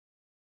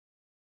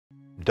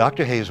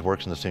Dr. Hayes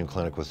works in the same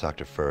clinic with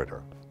Dr.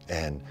 Furter,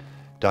 and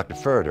Dr.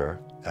 Furter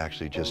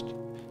actually just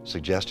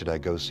suggested I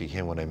go see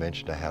him when I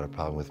mentioned I had a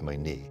problem with my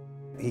knee.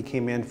 He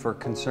came in for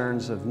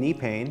concerns of knee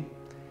pain,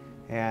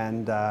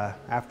 and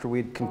after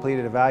we'd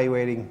completed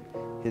evaluating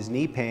his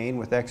knee pain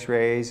with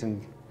x-rays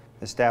and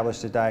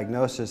established a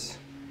diagnosis,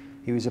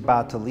 he was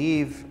about to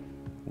leave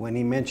when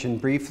he mentioned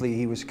briefly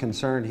he was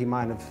concerned he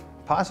might have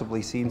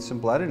possibly seen some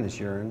blood in his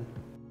urine.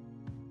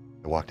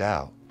 I walked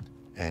out,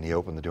 and he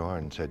opened the door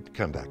and said,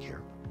 "Come back here."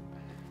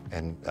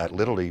 And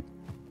literally,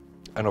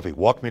 I don't know if he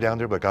walked me down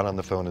there, but got on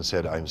the phone and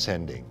said, "I'm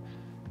sending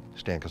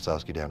Stan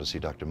Kosowski down to see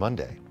Dr.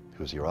 Monday,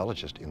 who's a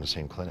urologist in the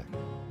same clinic."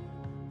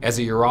 As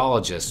a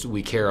urologist,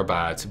 we care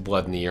about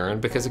blood in the urine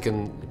because it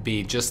can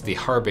be just the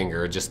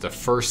harbinger, just the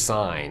first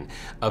sign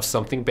of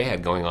something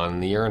bad going on in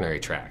the urinary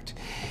tract.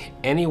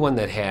 Anyone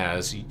that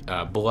has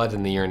blood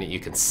in the urine that you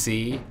can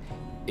see,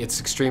 it's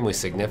extremely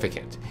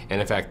significant. And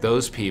in fact,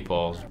 those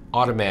people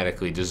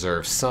automatically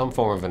deserve some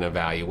form of an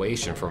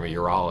evaluation from a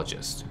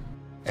urologist.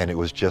 And it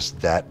was just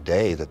that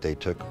day that they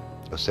took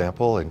a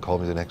sample and called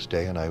me the next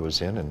day, and I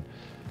was in, and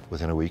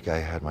within a week I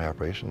had my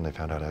operation and they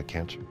found out I had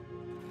cancer.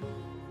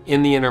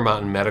 In the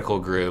Intermountain Medical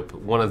Group,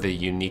 one of the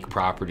unique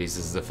properties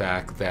is the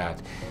fact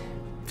that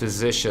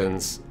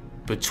physicians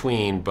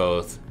between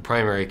both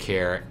primary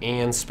care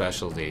and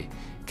specialty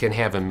can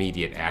have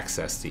immediate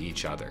access to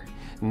each other.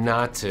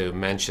 Not to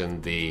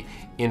mention the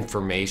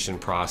information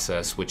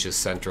process, which is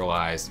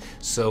centralized,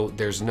 so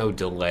there's no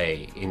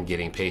delay in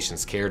getting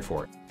patients cared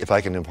for. If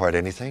I can impart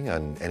anything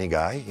on any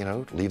guy,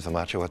 leave the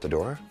macho at the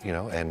door,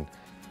 and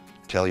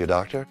tell your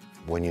doctor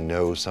when you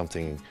know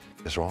something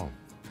is wrong.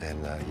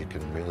 And you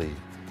can really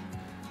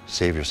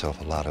save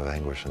yourself a lot of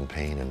anguish and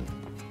pain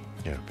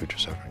and future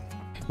suffering.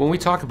 When we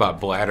talk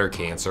about bladder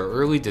cancer,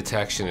 early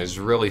detection is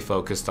really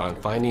focused on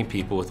finding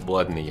people with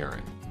blood in the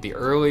urine. The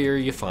earlier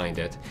you find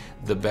it,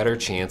 the better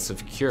chance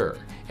of cure.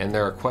 And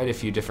there are quite a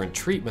few different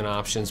treatment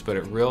options, but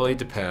it really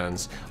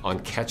depends on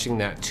catching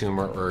that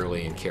tumor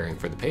early and caring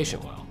for the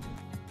patient well.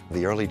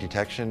 The early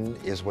detection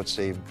is what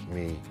saved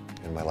me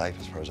in my life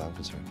as far as I'm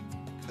concerned.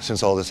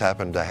 Since all this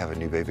happened, I have a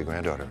new baby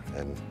granddaughter,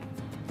 and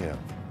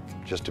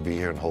just to be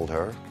here and hold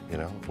her,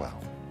 wow,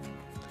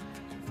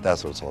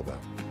 that's what it's all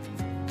about.